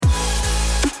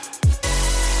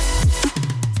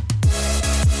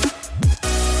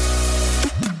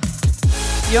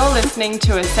You're listening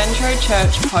to a Centro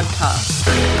Church podcast.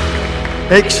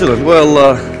 Excellent.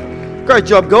 Well, great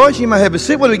job, guys. You may have a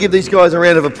seat. Why don't we give these guys a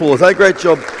round of applause? Hey, great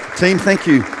job, team. Thank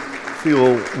you for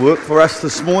your work for us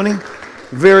this morning.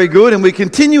 Very good. And we're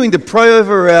continuing to pray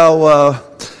over our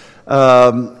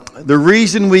the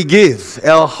reason we give,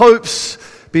 our hopes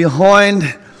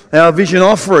behind our vision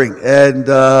offering. And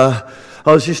I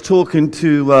was just talking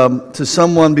to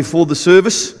someone before the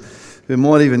service who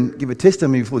might even give a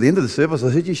testimony before the end of the service.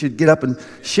 I said you should get up and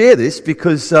share this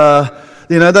because they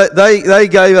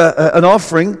gave an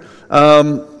offering.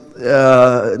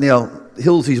 Now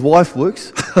Hills, his wife,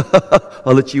 works.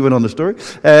 I'll let you in on the story.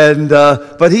 And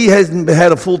but he hasn't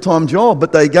had a full-time job.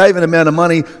 But they gave an amount of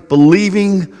money,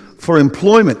 believing for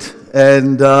employment.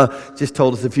 And just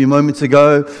told us a few moments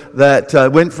ago that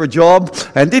went for a job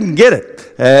and didn't get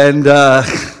it. And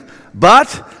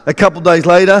but a couple of days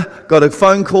later, got a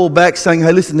phone call back saying,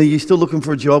 "Hey, listen, are you still looking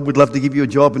for a job? We'd love to give you a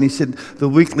job." And he said, "The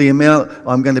weekly amount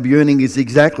I'm going to be earning is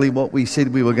exactly what we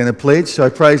said we were going to pledge." So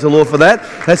praise the Lord for that.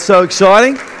 That's so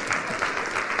exciting.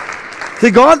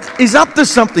 See, God is up to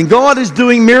something. God is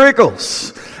doing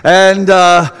miracles. And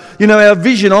our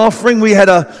vision offering, we had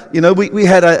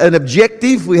an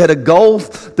objective, we had a goal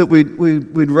that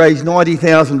we'd raise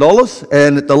 $90,000,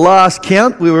 and at the last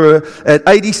count we were at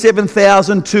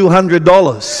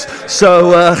 $87,200.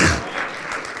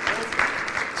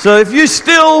 So if you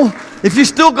still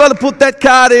got to put that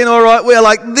card in, all right, we're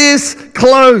like this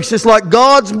close. It's like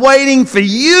God's waiting for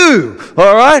you,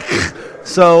 all right?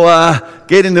 So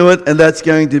get into it, and that's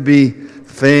going to be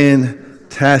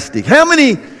fantastic. How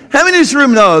many in this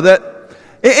room know that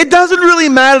it doesn't really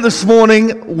matter this morning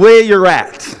where you're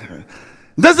at?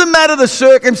 It doesn't matter the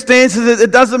circumstances.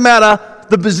 It doesn't matter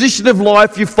the position of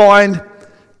life you find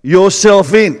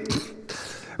yourself in.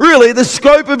 Really, the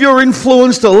scope of your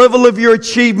influence, the level of your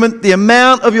achievement, the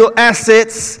amount of your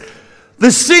assets,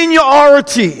 the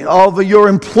seniority of your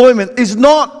employment is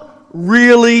not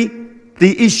really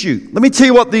the issue. Let me tell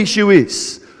you what the issue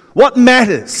is. What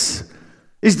matters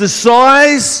is the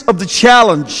size of the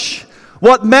challenge.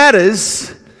 What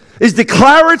matters is the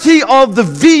clarity of the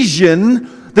vision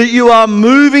that you are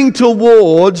moving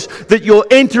towards, that you're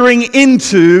entering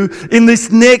into in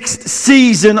this next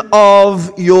season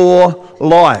of your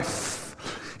life.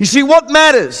 You see, what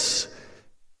matters,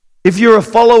 if you're a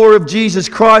follower of Jesus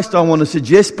Christ, I want to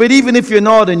suggest, but even if you're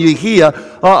not and you're here,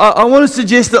 I want to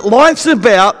suggest that life's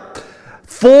about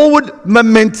forward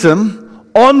momentum,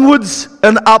 onwards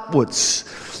and upwards.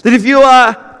 That if you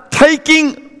are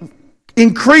taking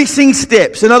increasing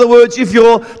steps, in other words, if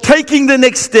you're taking the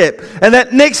next step, and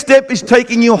that next step is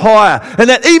taking you higher, and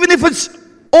that even if it's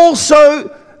also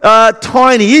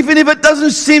tiny, even if it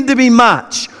doesn't seem to be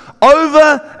much,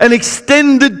 over an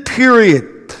extended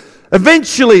period,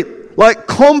 eventually, like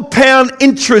compound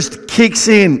interest kicks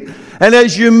in, and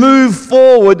as you move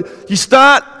forward, you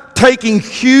start taking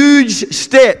huge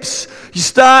steps. You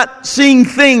start seeing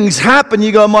things happen.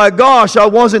 You go, my gosh,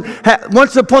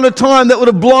 once upon a time that would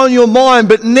have blown your mind,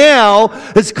 but now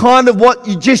it's kind of what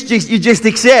you just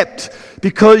accept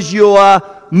because you are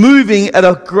moving at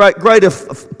a greater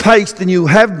pace than you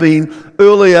have been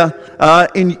earlier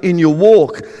in your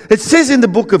walk. It says in the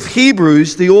book of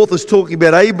Hebrews, the author's talking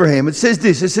about Abraham. It says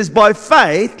this. It says, by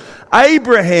faith,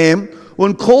 Abraham,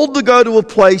 when called to go to a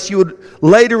place you would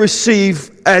later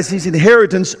receive as his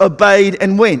inheritance, obeyed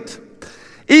and went,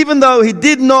 even though he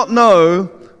did not know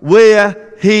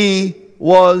where he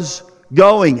was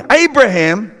going.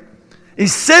 Abraham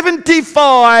is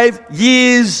 75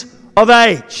 years of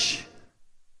age.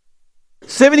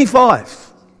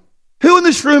 75. Who in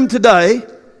this room today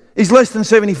is less than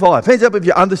 75? Hands up if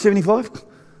you're under 75.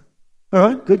 All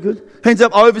right, good. Hands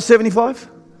up over 75.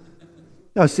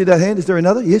 I see that hand. Is there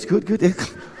another? Yes, good.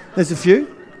 There's a few.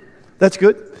 That's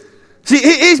good. See,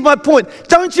 here's my point.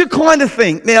 Don't you kind of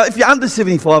think, now if you're under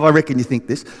 75, I reckon you think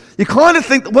this, you kind of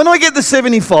think that when I get to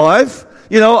 75,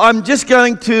 I'm just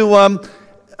going to,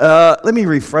 let me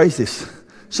rephrase this.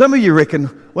 Some of you reckon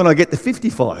when I get to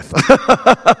 55.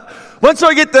 Once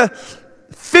I get to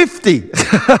 50,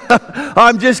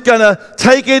 I'm just going to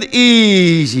take it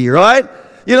easy, right?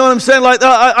 You know what I'm saying? Like,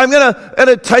 I'm going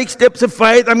to take steps of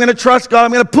faith. I'm going to trust God.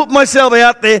 I'm going to put myself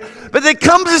out there. But there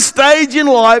comes a stage in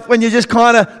life when you just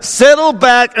kind of settle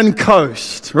back and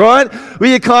coast, right?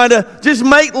 Where you kind of just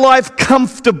make life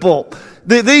comfortable.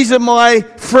 These are my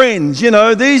friends,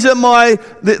 This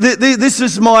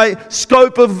is my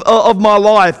scope of my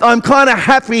life. I'm kind of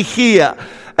happy here.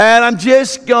 And I'm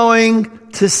just going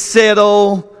to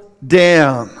settle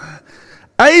down.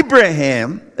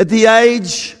 Abraham, at the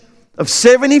age of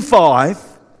 75,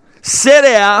 set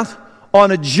out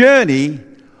on a journey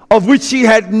of which he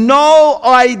had no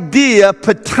idea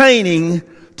pertaining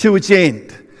to its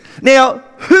end. Now,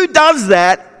 who does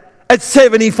that at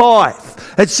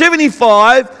 75? At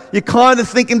 75, you're kind of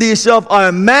thinking to yourself, I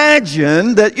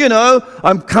imagine that,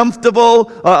 I'm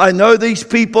comfortable, I know these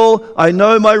people, I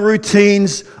know my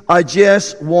routines, I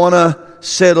just want to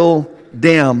settle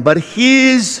down. But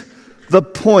here's the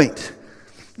point,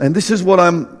 and this is what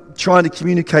I'm trying to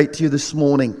communicate to you this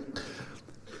morning.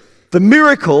 The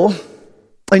miracle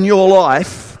in your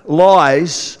life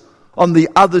lies on the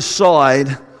other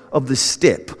side of the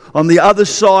step, on the other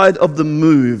side of the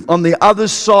move, on the other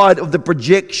side of the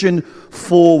projection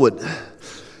forward.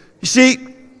 You see,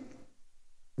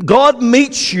 God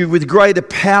meets you with greater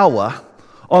power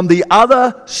on the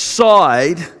other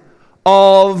side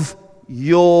of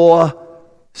your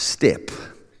step.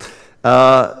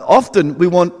 Often we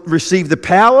want to receive the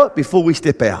power before we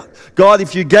step out. God,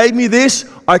 if you gave me this,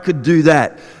 I could do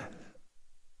that.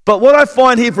 But what I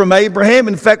find here from Abraham,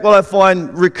 in fact, what I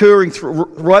find recurring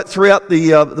right throughout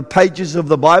the pages of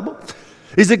the Bible,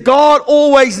 is that God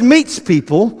always meets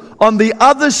people on the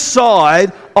other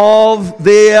side of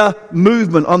their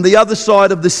movement, on the other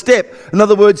side of the step. In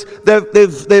other words,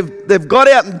 they've got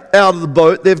out of the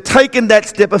boat, they've taken that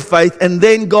step of faith, and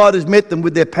then God has met them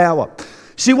with their power.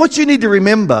 See, what you need to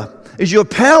remember is your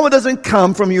power doesn't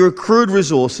come from your accrued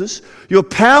resources. Your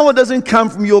power doesn't come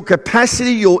from your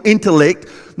capacity, your intellect,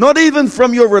 not even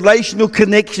from your relational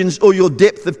connections or your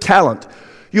depth of talent.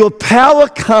 Your power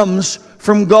comes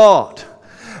from God.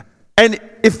 And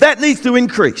if that needs to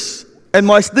increase, and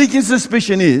my sneaking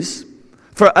suspicion is,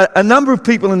 for a number of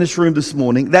people in this room this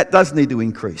morning, that does need to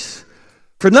increase.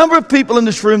 For a number of people in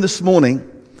this room this morning,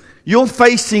 you're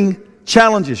facing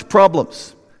challenges,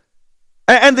 problems.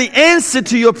 And the answer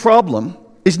to your problem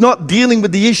is not dealing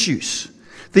with the issues.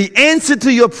 The answer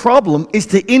to your problem is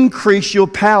to increase your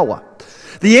power.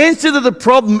 The answer to the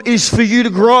problem is for you to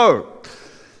grow.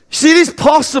 See, it is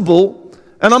possible,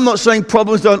 and I'm not saying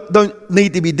problems don't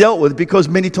need to be dealt with, because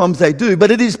many times they do, but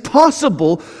it is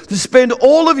possible to spend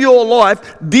all of your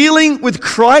life dealing with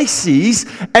crises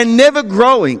and never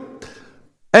growing.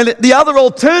 And the other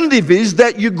alternative is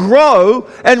that you grow,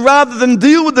 and rather than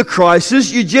deal with the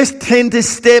crisis, you just tend to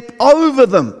step over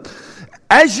them.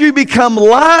 As you become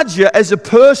larger as a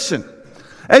person,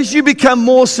 as you become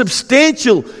more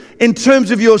substantial in terms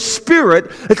of your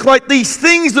spirit, it's like these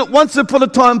things that once upon a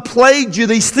time plagued you,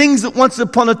 these things that once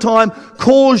upon a time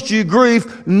caused you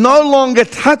grief, no longer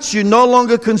touch you, no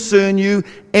longer concern you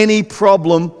any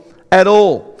problem at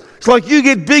all. It's like you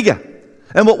get bigger,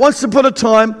 and what once upon a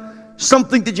time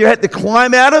something that you had to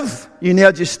climb out of, you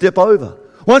now just step over.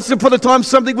 Once upon a time,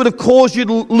 something would have caused you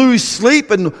to lose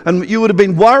sleep and you would have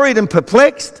been worried and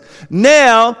perplexed.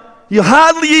 Now, you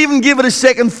hardly even give it a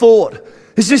second thought.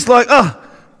 It's just like,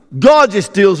 God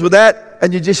just deals with that,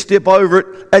 and you just step over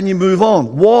it and you move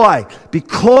on. Why?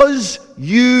 Because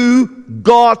you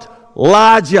got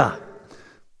larger.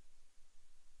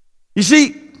 You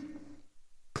see,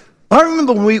 I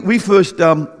remember when we first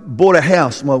bought a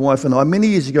house, my wife and I, many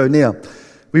years ago now.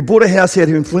 We bought a house out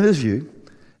here in Flinders View,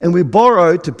 and we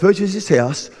borrowed to purchase this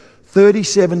house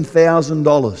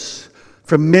 $37,000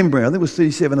 from memory. I think it was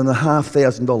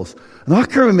 $37,500. And I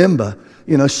can remember,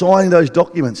 signing those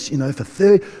documents, for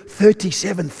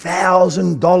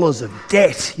 $37,000 of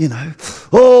debt,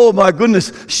 Oh, my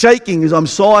goodness, shaking as I'm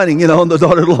signing, on the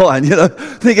dotted line,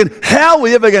 thinking, how are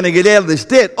we ever going to get out of this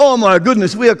debt? Oh, my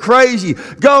goodness, we are crazy,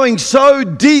 going so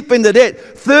deep into debt,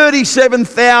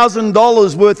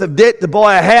 $37,000 worth of debt to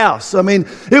buy a house. I mean,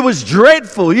 it was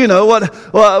dreadful,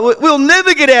 we'll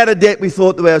never get out of debt, we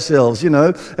thought to ourselves,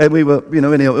 and we were, in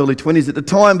our early 20s at the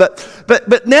time,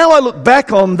 but now I look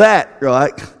back on that, right?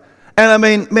 And I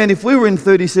mean, man, if we were in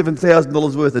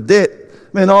 $37,000 worth of debt,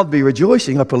 man, I'd be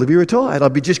rejoicing. I'd probably be retired.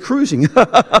 I'd be just cruising.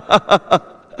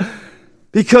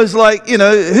 Because, who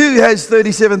has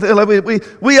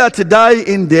 $37,000? We are today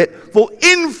in debt for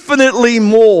infinitely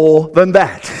more than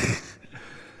that.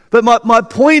 But my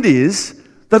point is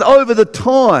that over the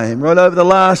time, right, over the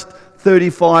last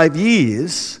 35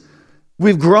 years,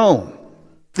 we've grown.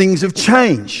 Things have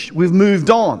changed. We've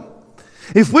moved on.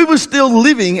 If we were still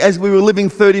living as we were living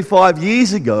 35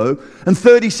 years ago, and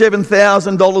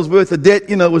 $37,000 worth of debt,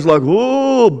 was like,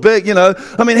 oh, big, I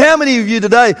mean, how many of you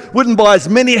today wouldn't buy as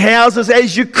many houses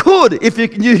as you could if you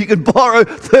knew you could borrow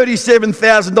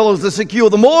 $37,000 to secure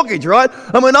the mortgage, right?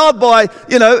 I mean, I'd buy,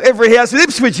 every house in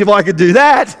Ipswich if I could do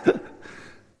that.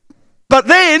 But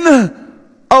then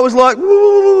I was like,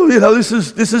 ooh, this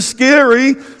is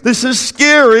scary. This is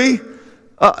scary.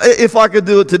 If I could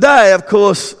do it today, of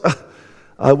course,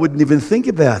 I wouldn't even think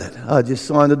about it. I'd just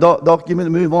sign a document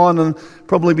and move on and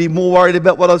probably be more worried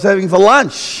about what I was having for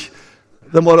lunch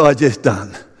than what I just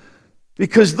done.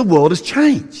 Because the world has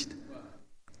changed.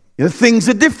 Things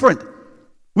are different.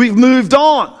 We've moved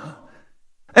on.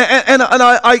 And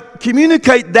I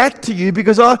communicate that to you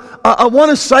because I want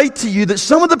to say to you that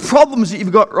some of the problems that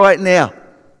you've got right now,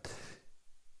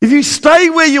 if you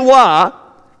stay where you are,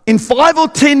 in 5 or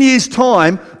 10 years'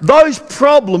 time, those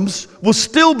problems will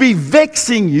still be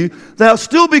vexing you. They'll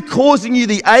still be causing you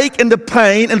the ache and the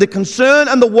pain and the concern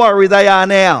and the worry they are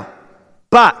now.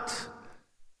 But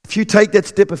if you take that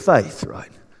step of faith, right,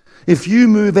 if you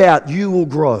move out, you will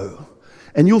grow.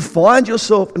 And you'll find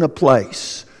yourself in a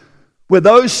place where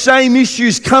those same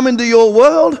issues come into your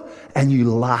world and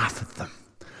you laugh at them.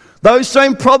 Those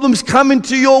same problems come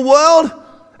into your world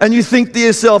and you think to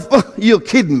yourself, oh, you're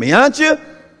kidding me, aren't you?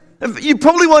 You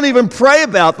probably won't even pray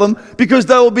about them because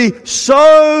they will be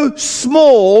so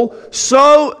small,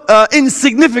 so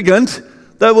insignificant,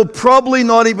 they will probably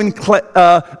not even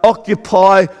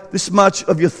occupy this much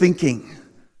of your thinking.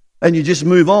 And you just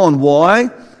move on. Why?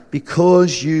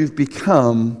 Because you've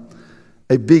become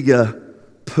a bigger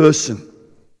person.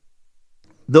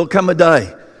 There'll come a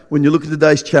day when you look at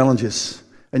today's challenges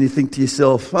and you think to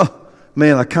yourself, oh,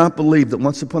 man, I can't believe that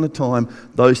once upon a time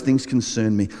those things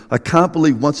concerned me. I can't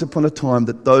believe once upon a time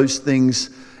that those things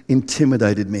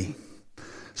intimidated me.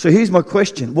 So here's my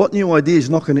question. What new idea is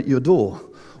knocking at your door?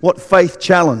 What faith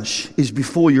challenge is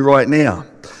before you right now?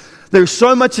 There's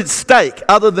so much at stake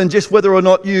other than just whether or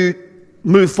not you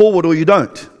move forward or you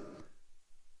don't.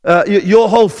 Your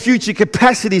whole future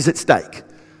capacity is at stake.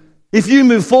 If you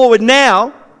move forward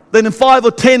now, then in 5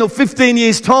 or 10 or 15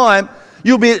 years' time,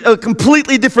 you'll be at a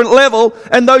completely different level,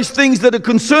 and those things that are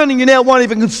concerning you now won't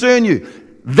even concern you.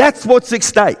 That's what's at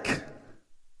stake.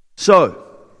 So,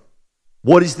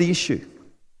 what is the issue?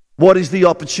 What is the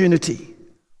opportunity?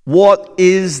 What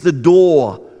is the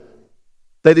door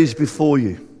that is before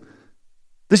you?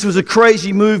 This was a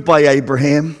crazy move by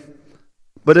Abraham,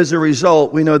 but as a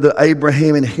result, we know that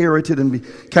Abraham inherited and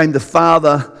became the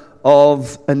father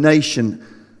of a nation.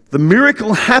 The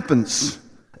miracle happens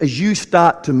as you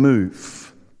start to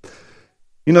move.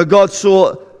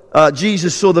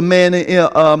 Jesus saw the man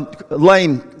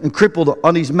lame and crippled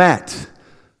on his mat.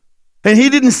 And he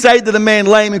didn't say to the man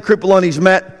lame and crippled on his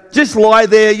mat, just lie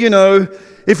there,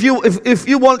 If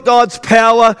you want God's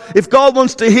power, if God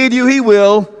wants to heal you, he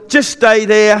will. Just stay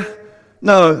there.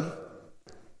 No.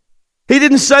 He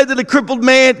didn't say to the crippled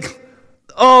man,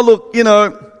 oh, look,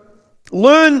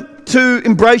 learn to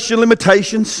embrace your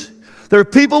limitations. There are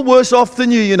people worse off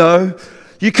than you,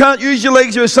 You can't use your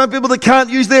legs. There are some people that can't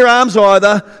use their arms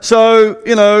either. So,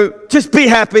 just be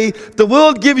happy. The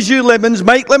world gives you lemons,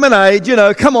 make lemonade.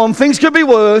 Come on, things could be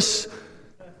worse.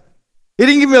 He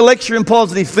didn't give me a lecture in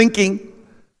positive thinking.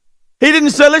 He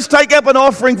didn't say, let's take up an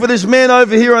offering for this man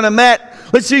over here on a mat.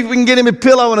 Let's see if we can get him a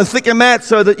pillow and a thicker mat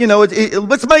so that,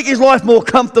 let's make his life more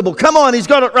comfortable. Come on, he's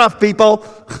got it rough, people.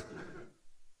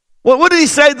 Well, what did he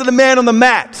say to the man on the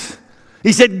mat?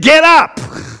 He said, get up.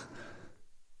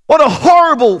 What a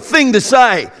horrible thing to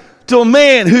say to a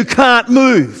man who can't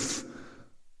move.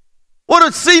 What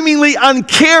a seemingly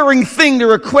uncaring thing to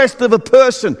request of a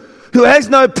person who has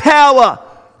no power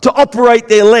to operate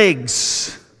their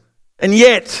legs. And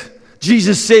yet,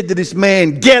 Jesus said to this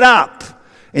man, get up.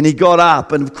 And he got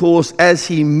up. And of course, as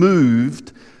he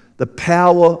moved, the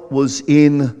power was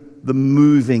in the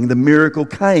moving. The miracle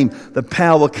came. The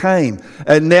power came.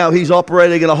 And now he's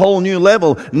operating at a whole new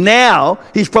level. Now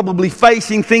he's probably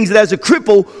facing things that as a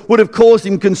cripple would have caused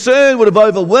him concern, would have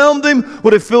overwhelmed him,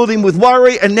 would have filled him with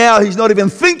worry. And now he's not even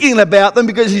thinking about them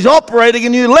because he's operating a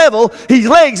new level. His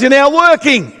legs are now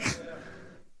working.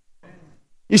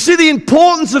 You see, the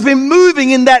importance of him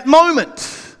moving in that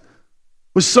moment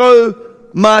was so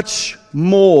much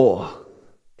more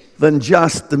than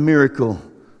just the miracle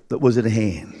that was at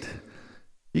hand.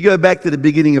 You go back to the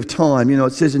beginning of time,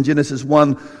 it says in Genesis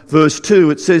 1 verse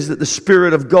 2, it says that the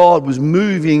Spirit of God was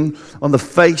moving on the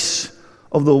face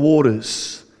of the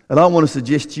waters. And I want to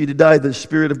suggest to you today that the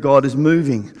Spirit of God is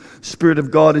moving. The Spirit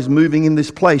of God is moving in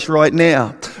this place right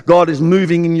now. God is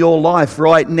moving in your life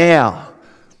right now.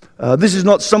 This is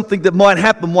not something that might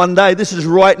happen one day. This is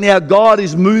right now. God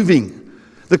is moving.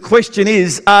 The question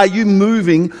is, are you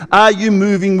moving? Are you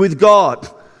moving with God?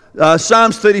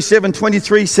 Psalms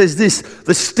 37:23 says this,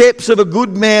 the steps of a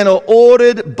good man are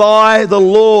ordered by the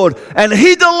Lord, and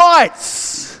he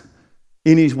delights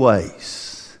in his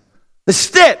ways. The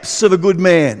steps of a good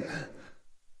man.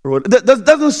 That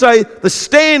doesn't say the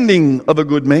standing of a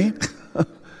good man.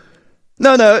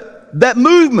 No, that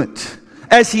movement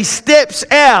as he steps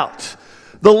out,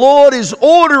 The Lord is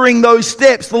ordering those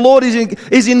steps. The Lord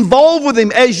is involved with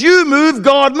him. As you move,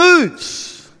 God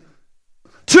moves.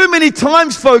 Too many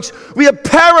times, folks, we are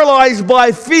paralyzed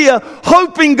by fear,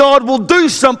 hoping God will do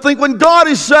something when God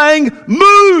is saying,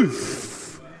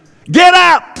 move. Get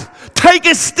up. Take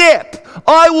a step.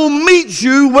 I will meet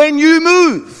you when you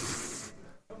move.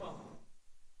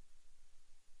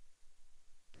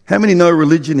 How many know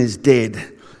religion is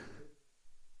dead?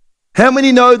 How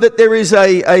many know that there is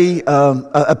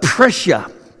a pressure,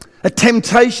 a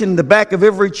temptation in the back of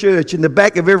every church, in the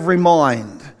back of every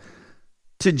mind,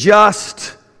 to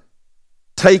just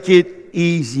take it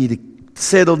easy, to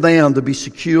settle down, to be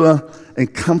secure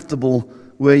and comfortable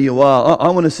where you are? I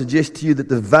want to suggest to you that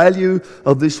the value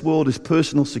of this world is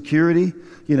personal security.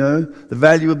 You know, the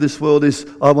value of this world is,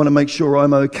 I want to make sure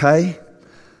I'm okay.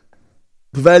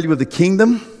 The value of the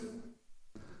kingdom,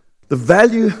 the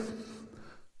value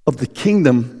of the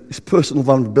kingdom is personal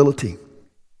vulnerability.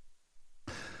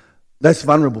 That's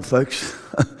vulnerable, folks.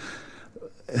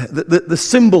 The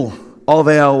symbol of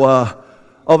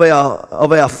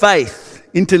our faith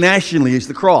internationally is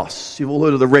the cross. You've all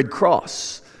heard of the Red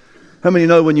Cross. How many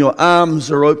know when your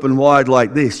arms are open wide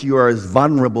like this, you are as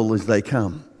vulnerable as they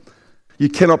come? You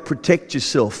cannot protect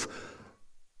yourself.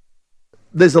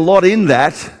 There's a lot in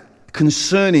that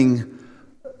concerning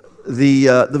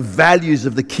the values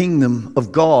of the kingdom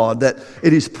of God, that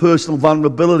it is personal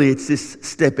vulnerability. It's this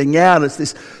stepping out. It's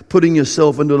this putting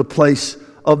yourself into the place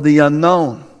of the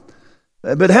unknown.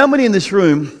 But how many in this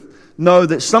room know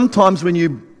that sometimes when you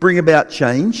bring about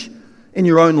change in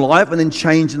your own life and then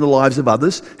change in the lives of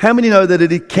others, how many know that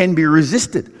it can be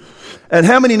resisted? And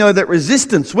how many know that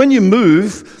resistance, when you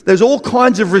move, there's all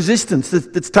kinds of resistance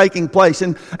that's taking place,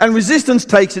 and resistance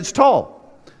takes its toll.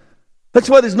 That's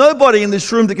why there's nobody in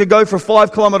this room that could go for a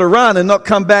 5-kilometre run and not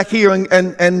come back here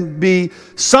and be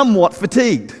somewhat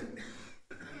fatigued.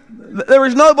 There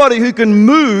is nobody who can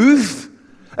move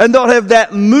and not have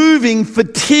that moving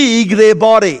fatigue their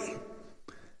body.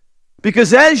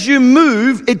 Because as you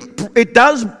move, it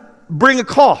does bring a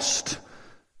cost.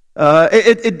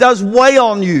 It does weigh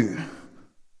on you.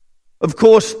 Of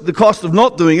course, the cost of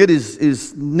not doing it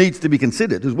needs to be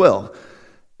considered as well.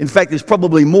 In fact, there's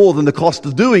probably more than the cost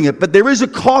of doing it, but there is a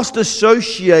cost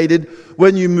associated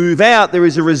when you move out. There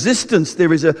is a resistance,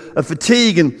 there is a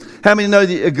fatigue. And how many know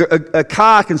that a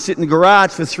car can sit in the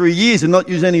garage for 3 years and not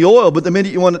use any oil, but the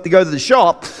minute you want it to go to the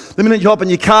shop, the minute you hop in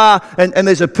your car and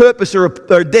there's a purpose or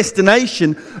a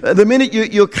destination, the minute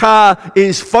your car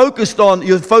is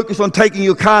you're focused on taking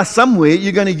your car somewhere,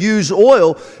 you're going to use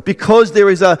oil, because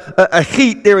there is a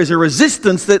heat, there is a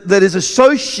resistance that is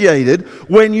associated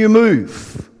when you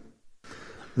move.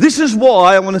 This is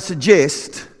why I want to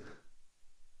suggest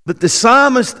that the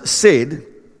psalmist said,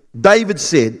 David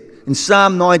said in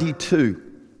Psalm 92,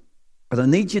 and I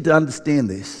need you to understand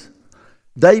this.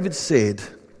 David said,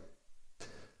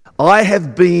 I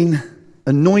have been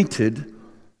anointed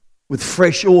with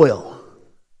fresh oil.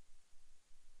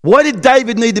 Why did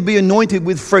David need to be anointed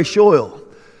with fresh oil?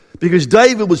 Because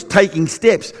David was taking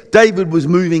steps. David was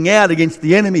moving out against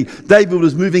the enemy. David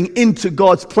was moving into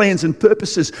God's plans and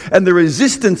purposes. And the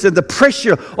resistance and the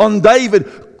pressure on David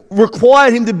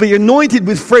required him to be anointed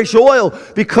with fresh oil,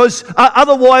 because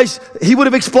otherwise he would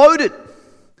have exploded.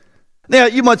 Now,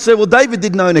 you might say, well, David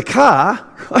didn't own a car,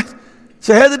 right?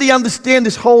 So how did he understand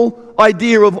this whole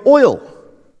idea of oil?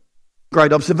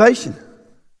 Great observation.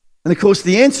 And of course,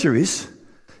 the answer is,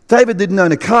 David didn't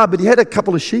own a car, but he had a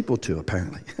couple of sheep or two,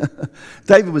 apparently.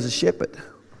 David was a shepherd.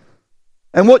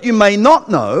 And what you may not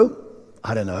know,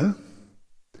 I don't know,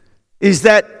 is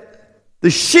that the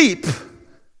sheep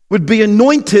would be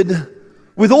anointed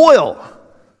with oil.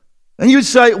 And you'd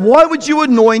say, why would you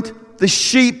anoint the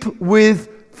sheep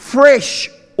with fresh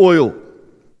oil?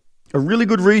 A really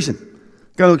good reason.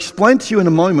 I'm going to explain to you in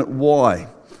a moment why.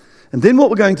 And then what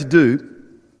we're going to do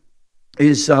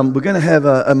is we're going to have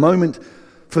a moment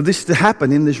for this to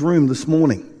happen in this room this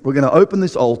morning. We're going to open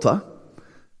this altar,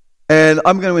 and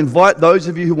I'm going to invite those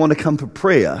of you who want to come for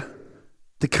prayer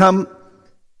to come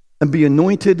and be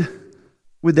anointed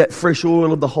with that fresh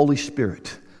oil of the Holy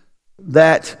Spirit,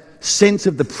 that sense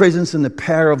of the presence and the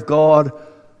power of God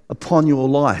upon your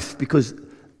life, because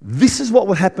this is what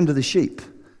would happen to the sheep.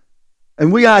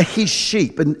 And we are his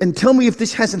sheep. And tell me if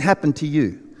this hasn't happened to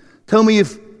you. Tell me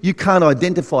if you can't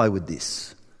identify with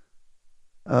this.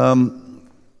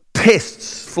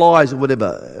 Pests, flies or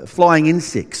whatever, flying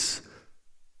insects,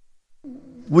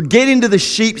 would get into the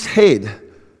sheep's head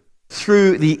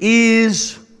through the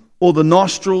ears or the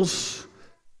nostrils,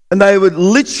 and they would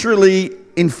literally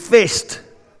infest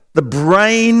the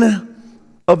brain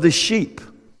of the sheep.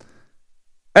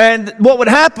 And what would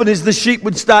happen is the sheep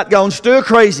would start going stir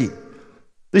crazy.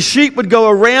 The sheep would go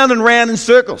around and round in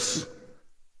circles.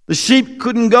 The sheep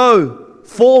couldn't go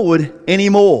forward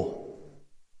anymore.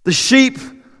 The sheep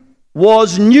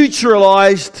was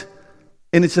neutralized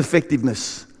in its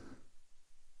effectiveness.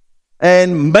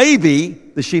 And maybe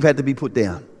the sheep had to be put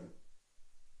down.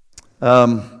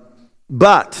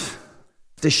 But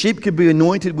the sheep could be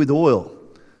anointed with oil.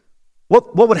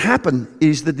 What would happen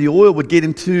is that the oil would get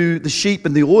into the sheep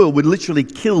and the oil would literally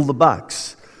kill the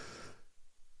bugs.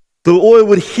 The oil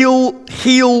would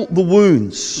heal the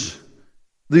wounds.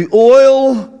 The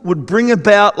oil would bring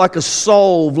about like a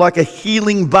salve, like a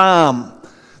healing balm.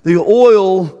 The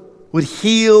oil would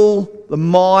heal the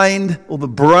mind or the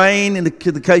brain in the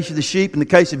case of the sheep. In the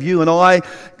case of you and I,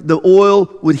 the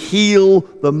oil would heal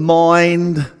the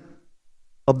mind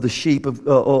of the sheep, of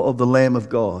the Lamb of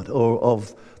God, or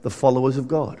of the followers of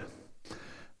God.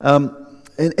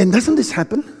 And doesn't this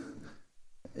happen?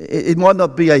 It might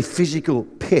not be a physical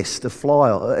pest, a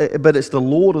fly, but it's the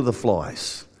Lord of the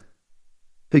flies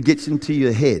who gets into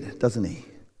your head, doesn't he?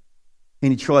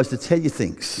 And he tries to tell you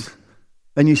things,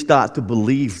 and you start to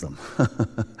believe them.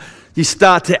 You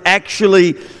start to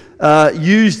actually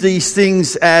use these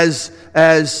things as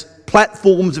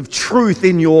platforms of truth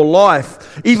in your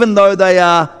life, even though they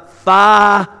are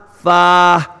far,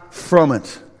 far from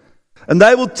it. And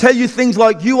they will tell you things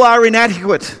like you are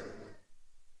inadequate.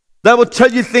 They will tell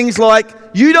you things like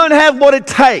you don't have what it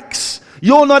takes.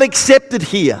 You're not accepted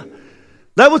here.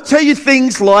 They will tell you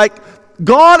things like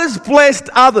God has blessed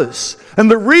others,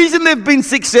 and the reason they've been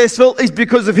successful is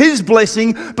because of His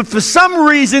blessing, but for some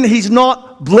reason He's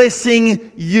not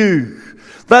blessing you.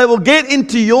 They will get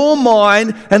into your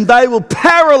mind and they will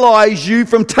paralyze you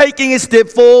from taking a step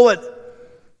forward.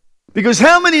 Because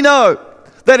how many know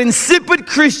that insipid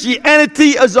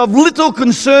Christianity is of little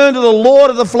concern to the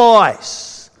Lord of the flies?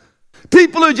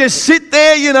 People who just sit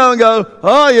there, and go,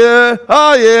 oh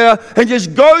yeah, and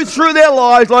just go through their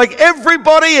lives like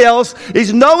everybody else,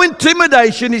 is no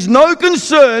intimidation, is no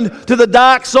concern to the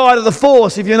dark side of the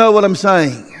force, if you know what I'm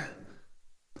saying.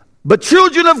 But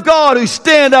children of God who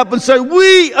stand up and say,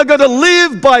 we are going to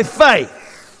live by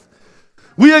faith.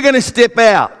 We are going to step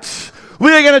out.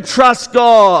 We are going to trust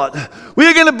God. We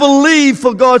are going to believe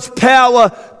for God's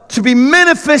power to be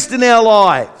manifest in our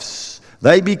lives.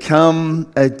 They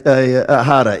become a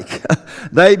heartache.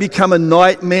 They become a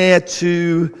nightmare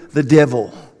to the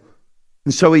devil.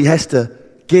 And so he has to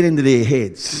get into their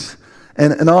heads.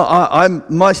 And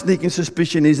my sneaking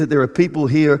suspicion is that there are people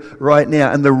here right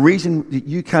now, and the reason that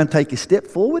you can't take a step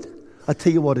forward, I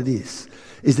tell you what it is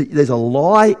that there's a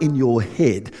lie in your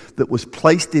head that was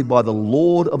placed there by the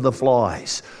Lord of the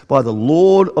flies, by the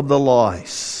Lord of the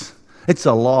lies. It's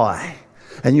a lie,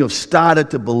 and you have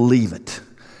started to believe it.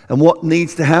 And what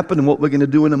needs to happen, and what we're going to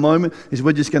do in a moment, is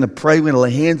we're just going to pray. We're going to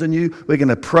lay hands on you. We're going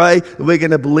to pray. And we're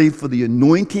going to believe for the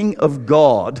anointing of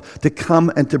God to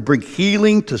come and to bring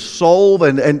healing, to solve,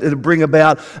 and to bring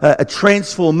about a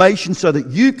transformation so that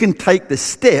you can take the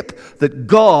step that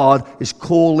God is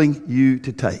calling you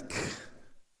to take.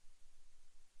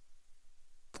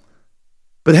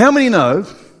 But how many know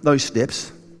those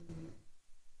steps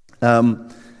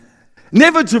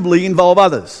inevitably involve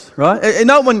others, right? And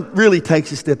no one really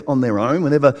takes a step on their own.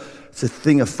 Whenever it's a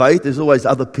thing of faith, there's always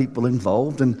other people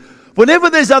involved. And whenever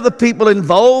there's other people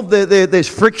involved, there's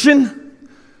friction.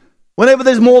 Whenever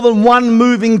there's more than one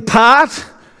moving part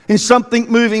in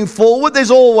something moving forward, there's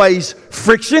always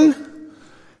friction.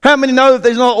 How many know that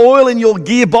there's not oil in your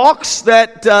gearbox,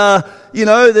 that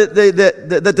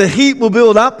that the heat will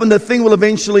build up and the thing will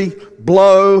eventually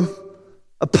blow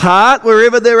apart?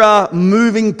 Wherever there are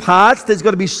moving parts, there's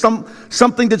got to be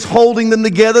something that's holding them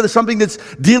together. There's something that's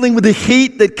dealing with the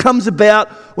heat that comes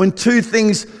about when two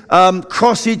things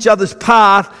cross each other's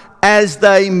path as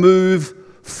they move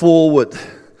forward.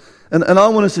 And I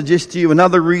want to suggest to you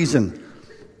another reason,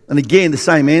 and again the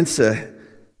same answer.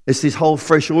 It's this whole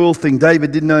fresh oil thing.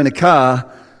 David didn't own a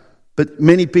car, but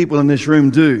many people in this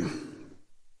room do.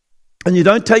 And you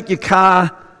don't take your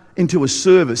car into a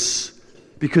service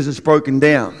because it's broken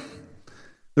down.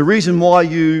 The reason why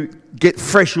you get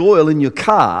fresh oil in your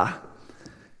car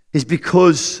is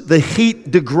because the heat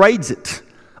degrades it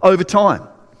over time.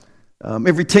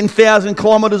 Every 10,000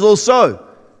 kilometers or so,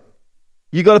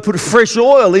 you've got to put fresh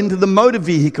oil into the motor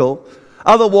vehicle.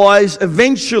 Otherwise,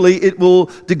 eventually it will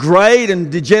degrade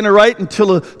and degenerate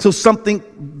until something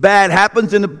bad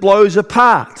happens and it blows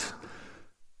apart.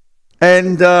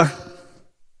 And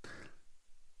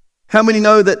how many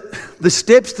know that the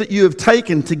steps that you have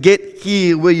taken to get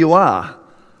here where you are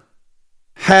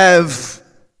have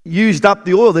used up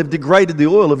the oil? They've degraded the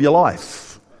oil of your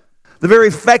life. The very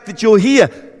fact that you're here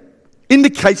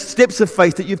indicates steps of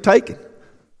faith that you've taken.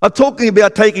 I'm talking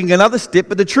about taking another step,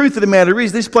 but the truth of the matter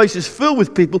is this place is filled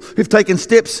with people who've taken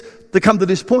steps to come to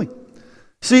this point.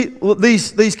 See,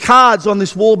 these cards on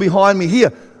this wall behind me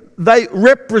here, they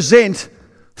represent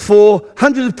for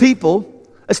hundreds of people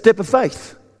a step of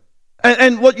faith.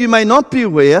 And what you may not be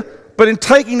aware, but in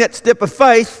taking that step of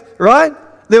faith, right,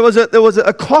 there was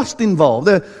a cost involved.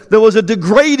 There was a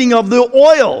degrading of the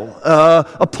oil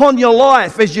upon your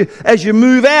life as you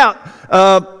move out.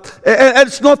 And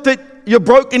it's not that you're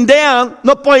broken down,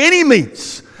 not by any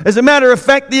means. As a matter of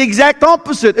fact, the exact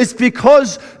opposite. It's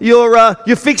because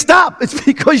you're fixed up. It's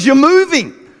because you're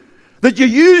moving, that you're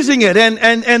using it,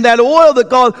 and that oil that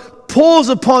God pours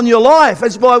upon your life.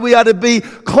 That's why we are to be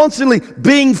constantly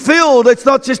being filled. It's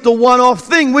not just a one-off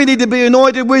thing. We need to be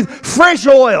anointed with fresh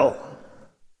oil.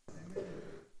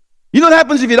 You know what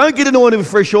happens if you don't get anointed with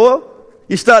fresh oil?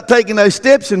 You start taking those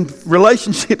steps and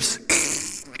relationships,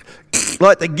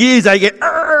 like the gears, they get,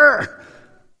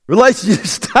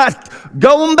 relationships start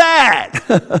going bad.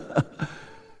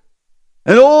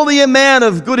 And all the amount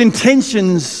of good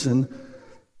intentions and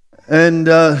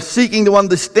seeking to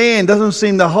understand doesn't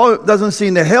seem to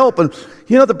help. And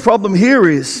you know the problem here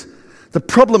is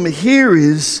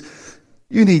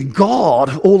you need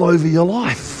God all over your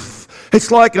life. It's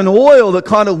like an oil that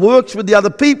kind of works with the other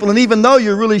people, and even though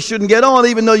you really shouldn't get on,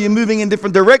 even though you're moving in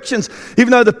different directions,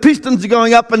 even though the pistons are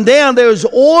going up and down, there's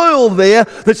oil there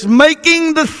that's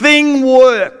making the thing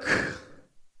work.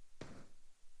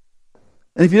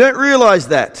 And if you don't realize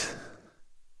that,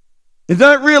 you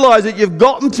don't realize that you've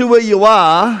gotten to where you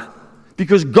are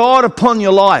because God upon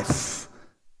your life,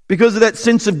 because of that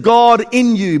sense of God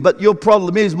in you. But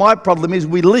my problem is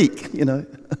we leak, you know.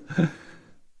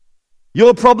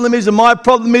 Your problem is, and my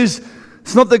problem is,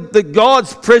 it's not that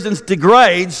God's presence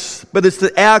degrades, but it's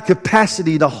that our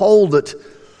capacity to hold it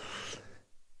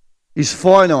is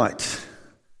finite.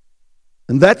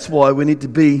 And that's why we need to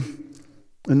be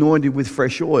anointed with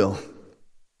fresh oil.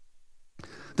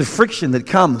 The friction that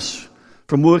comes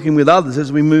from working with others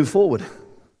as we move forward.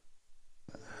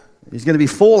 There's going to be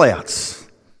fallouts.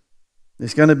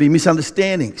 There's going to be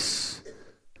misunderstandings.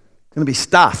 There's going to be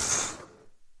stuff.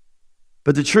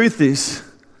 But the truth is,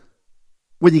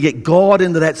 when you get God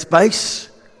into that space,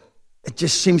 it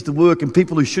just seems to work, and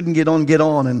people who shouldn't get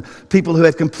on, and people who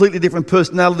have completely different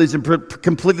personalities and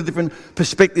completely different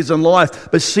perspectives on life,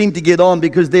 but seem to get on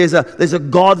because there's a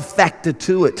God factor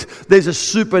to it. There's a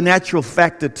supernatural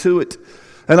factor to it.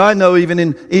 And I know even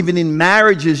in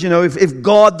marriages, you know, if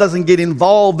God doesn't get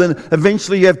involved, then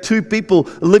eventually you have two people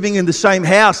living in the same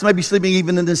house, maybe sleeping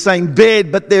even in the same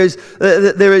bed. But there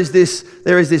is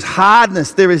this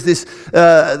hardness, there is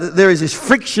this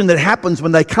friction that happens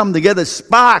when they come together,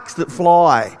 sparks that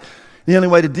fly. The only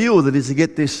way to deal with it is to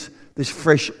get this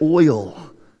fresh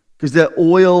oil, because the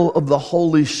oil of the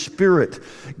Holy Spirit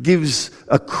gives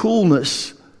a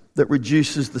coolness that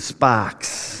reduces the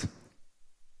sparks.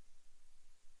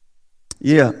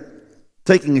 Yeah,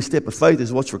 taking a step of faith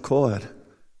is what's required.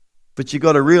 But you've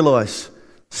got to realize,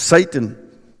 Satan,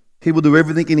 he will do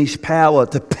everything in his power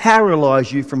to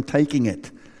paralyze you from taking it.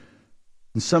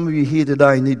 And some of you here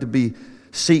today need to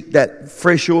seek that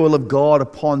fresh oil of God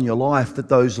upon your life, that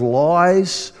those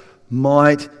lies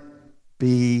might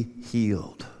be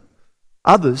healed.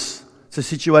 Others, it's a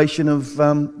situation of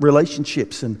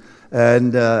relationships and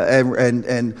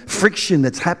friction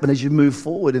that's happened as you move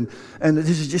forward, and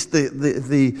this is just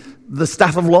the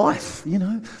stuff of life, you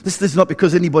know. This is not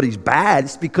because anybody's bad;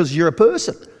 it's because you're a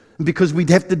person, and because we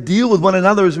have to deal with one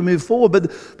another as we move forward.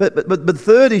 But the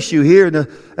third issue here,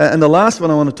 and the last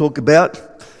one I want to talk about,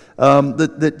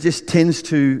 that just tends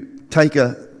to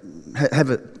have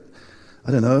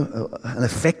an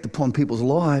effect upon people's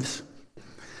lives.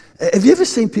 Have you ever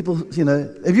seen people, you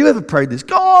know, have you ever prayed this?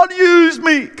 God, use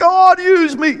me. God,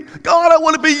 use me. God, I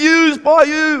want to be used by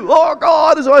you. Oh,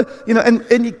 God,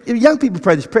 and young people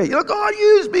pray this prayer. You know, God,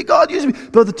 use me. God, use me.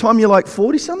 But by the time you're like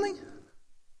 40-something,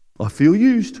 I feel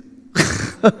used.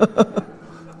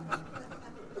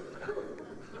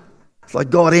 It's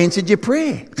like God answered your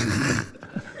prayer.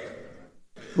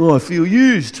 Oh, I feel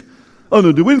used. I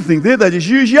don't do anything there. They just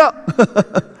use you up.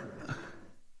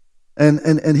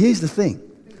 And here's the thing.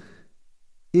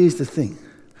 Here's the thing.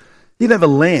 You can have a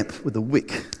lamp with a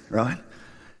wick, right?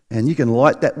 And you can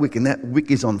light that wick, and that wick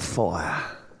is on fire.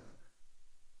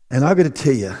 And I've got to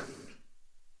tell you,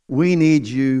 we need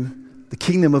you. The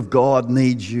kingdom of God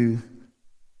needs you.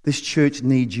 This church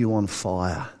needs you on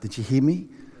fire. Did you hear me?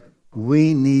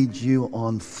 We need you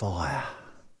on fire.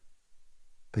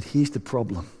 But here's the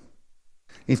problem.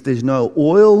 If there's no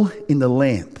oil in the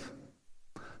lamp,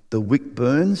 the wick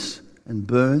burns and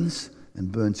burns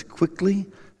quickly,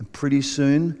 and pretty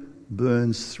soon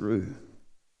burns through.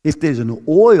 If there's an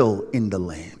oil in the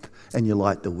lamp and you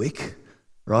light the wick,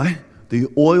 right, the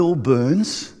oil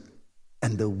burns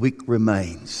and the wick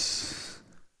remains.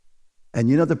 And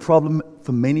you know the problem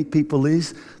for many people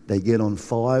is they get on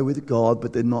fire with God,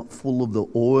 but they're not full of the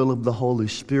oil of the Holy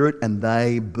Spirit, and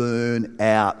they burn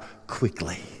out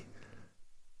quickly.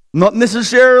 Not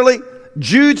necessarily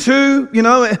due to,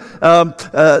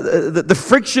 the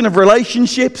friction of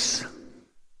relationships.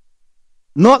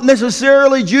 Not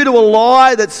necessarily due to a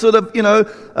lie that's sort of,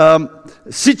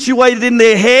 situated in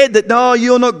their head that, no,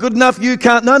 you're not good enough, you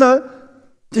can't. No.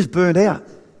 Just burned out.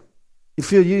 You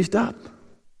feel used up.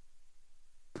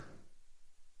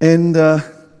 And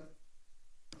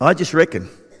I just reckon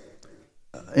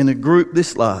in a group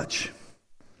this large,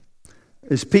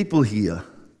 there's people here,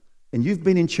 and you've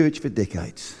been in church for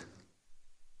decades.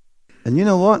 And you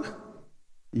know what?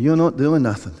 You're not doing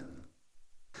nothing.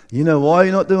 You know why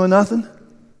you're not doing nothing?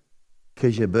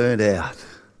 Because you're burned out.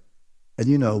 And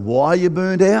you know why you're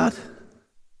burned out?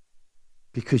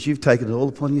 Because you've taken it all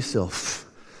upon yourself.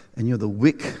 And you're the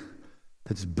wick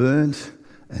that's burned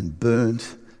and burned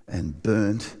and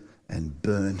burned and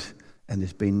burned, and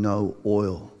there's been no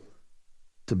oil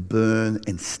to burn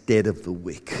instead of the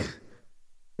wick.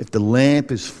 If the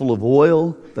lamp is full of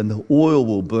oil, then the oil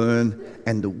will burn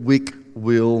and the wick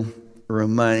will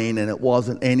remain, and it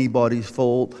wasn't anybody's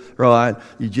fault, right?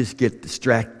 You just get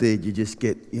distracted, you just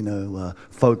get,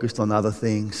 focused on other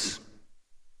things.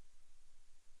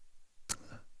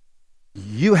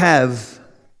 You have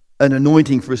an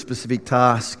anointing for a specific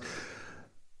task.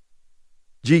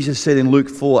 Jesus said in Luke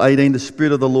 4:18, "The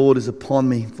Spirit of the Lord is upon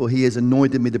me, for He has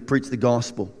anointed me to preach the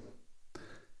gospel.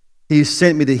 He has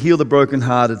sent me to heal the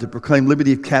brokenhearted, to proclaim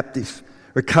liberty of captives,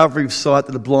 recovery of sight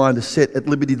to the blind, to set at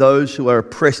liberty those who are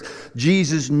oppressed."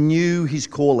 Jesus knew His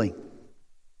calling.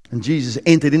 And Jesus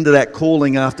entered into that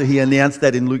calling after He announced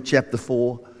that in Luke chapter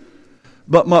 4.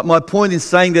 But my point in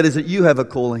saying that is that you have a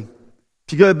calling.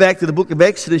 If you go back to the book of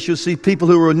Exodus, you'll see people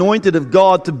who were anointed of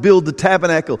God to build the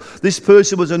tabernacle. This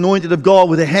person was anointed of God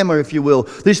with a hammer, if you will.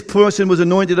 This person was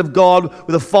anointed of God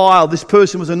with a file. This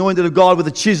person was anointed of God with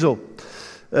a chisel.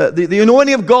 The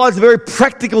anointing of God is a very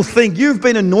practical thing. You've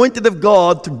been anointed of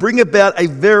God to bring about a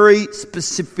very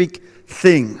specific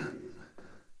thing.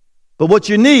 But what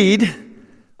you need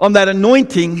on that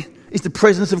anointing is the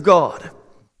presence of God.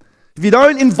 If you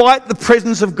don't invite the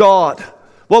presence of God,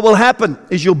 what will happen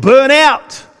is you'll burn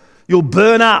out. You'll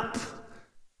burn up.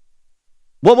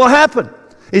 What will happen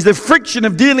is the friction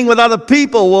of dealing with other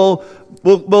people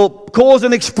will cause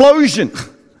an explosion.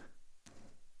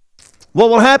 What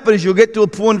will happen is you'll get to a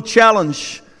point of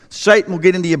challenge. Satan will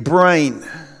get into your brain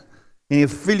and he'll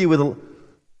fill you with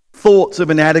thoughts of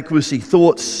inadequacy,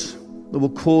 thoughts that will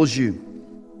cause you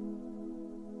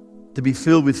to be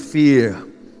filled with fear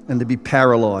and to be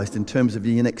paralyzed in terms of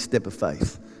your next step of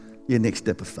faith. Your next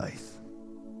step of faith.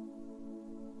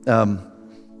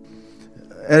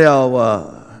 At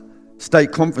our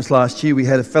state conference last year, we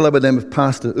had a fellow by the name of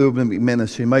Pastor Urban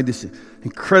McManus who made this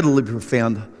incredibly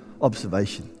profound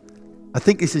observation. I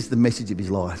think this is the message of his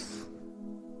life.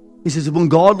 He says, when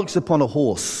God looks upon a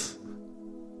horse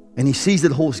and He sees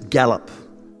that horse gallop,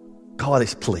 God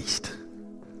is pleased.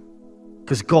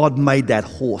 Because God made that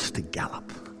horse to gallop.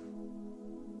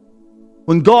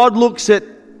 When God looks at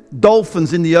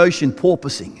dolphins in the ocean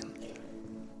porpoising,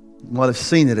 you might have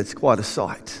seen it, it's quite a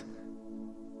sight.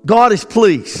 God is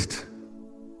pleased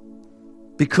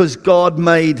because God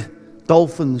made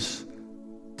dolphins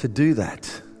to do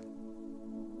that.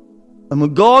 And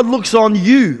when God looks on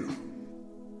you,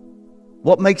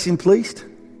 what makes Him pleased?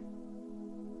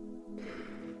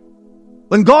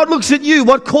 When God looks at you,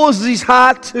 what causes His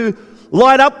heart to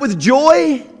light up with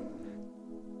joy?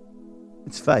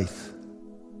 It's faith.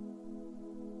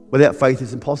 Without faith,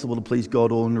 it's impossible to please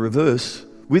God, or in reverse,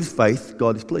 with faith,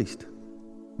 God is pleased.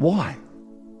 Why?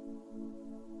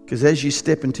 Because as you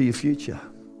step into your future,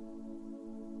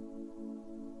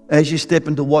 as you step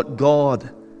into what God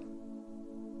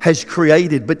has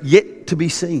created but yet to be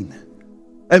seen,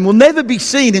 and will never be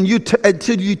seen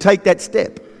until you take that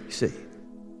step, you see.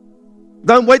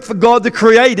 Don't wait for God to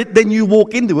create it, then you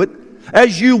walk into it.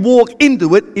 As you walk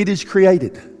into it, it is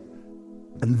created.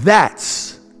 And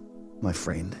that's, my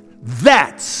friend,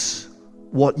 that's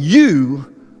what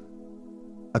you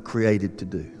are created to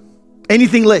do.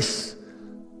 Anything less,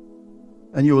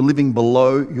 and you are living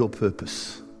below your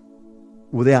purpose.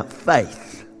 Without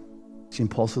faith, it's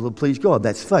impossible to please God.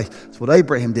 That's faith. That's what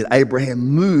Abraham did. Abraham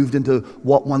moved into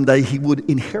what one day he would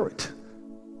inherit.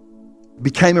 It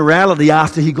became a reality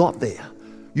after he got there.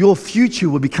 your future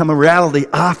will become a reality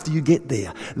after you get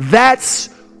there. That's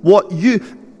what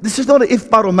this is not an if,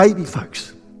 but, or maybe,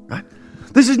 folks. Right?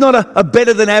 This is not a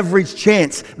better than average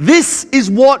chance. This is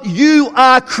what you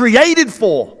are created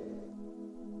for.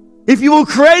 If you were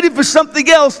created for something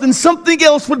else, then something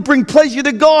else would bring pleasure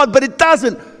to God, but it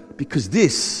doesn't, because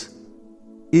this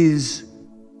is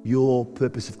your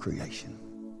purpose of creation.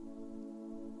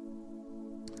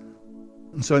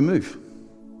 And so move.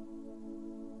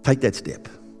 Take that step.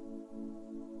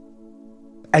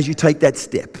 As you take that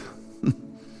step,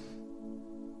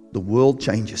 the world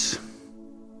changes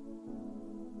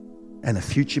and a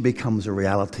future becomes a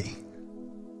reality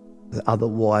that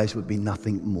otherwise would be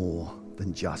nothing more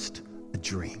than just a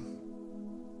dream.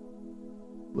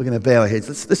 We're going to bow our heads.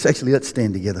 Let's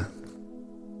stand together.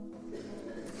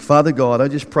 Father God, I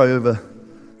just pray over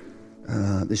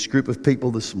this group of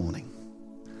people this morning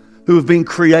who have been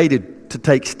created to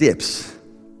take steps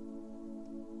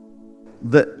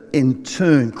that in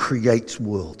turn creates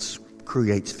worlds,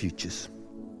 creates futures.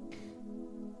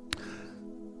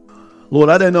 Lord,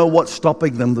 I don't know what's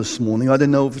stopping them this morning. I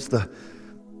don't know if it's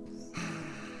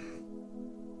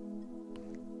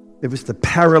the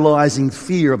paralyzing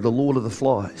fear of the Lord of the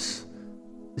Flies,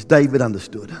 as David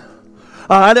understood.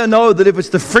 I don't know that if it's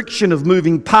the friction of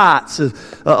moving parts,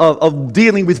 of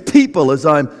dealing with people, as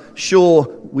I'm sure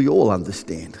we all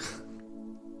understand.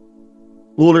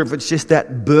 Lord, if it's just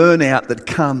that burnout that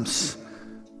comes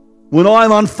when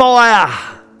I'm on fire,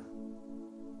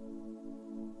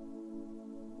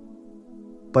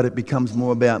 but it becomes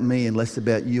more about me and less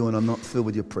about you, and I'm not filled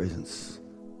with your presence.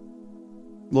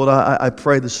 Lord, I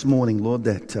pray this morning, Lord,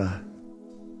 that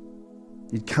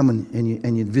you'd come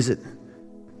and you'd visit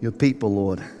your people,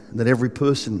 Lord, that every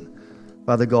person,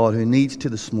 Father God, who needs to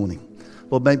this morning,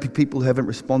 Lord, maybe people who haven't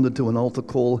responded to an altar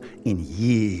call in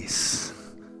years.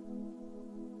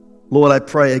 Lord, I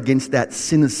pray against that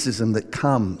cynicism that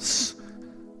comes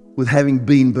with having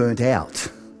been burnt out.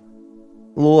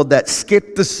 Lord, that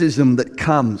skepticism that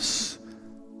comes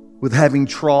with having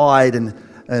tried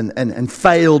and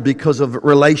failed because of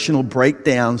relational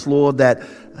breakdowns. Lord, that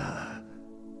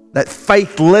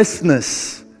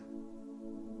faithlessness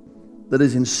that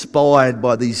is inspired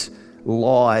by these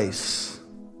lies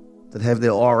that have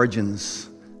their origins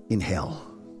in hell.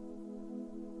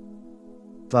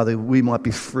 Father, we might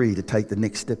be free to take the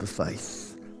next step of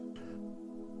faith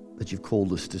that you've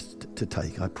called us to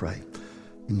take, I pray.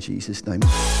 In Jesus' name.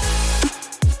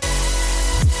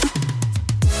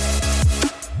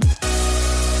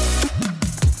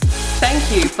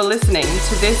 Thank you for listening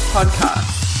to this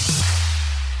podcast.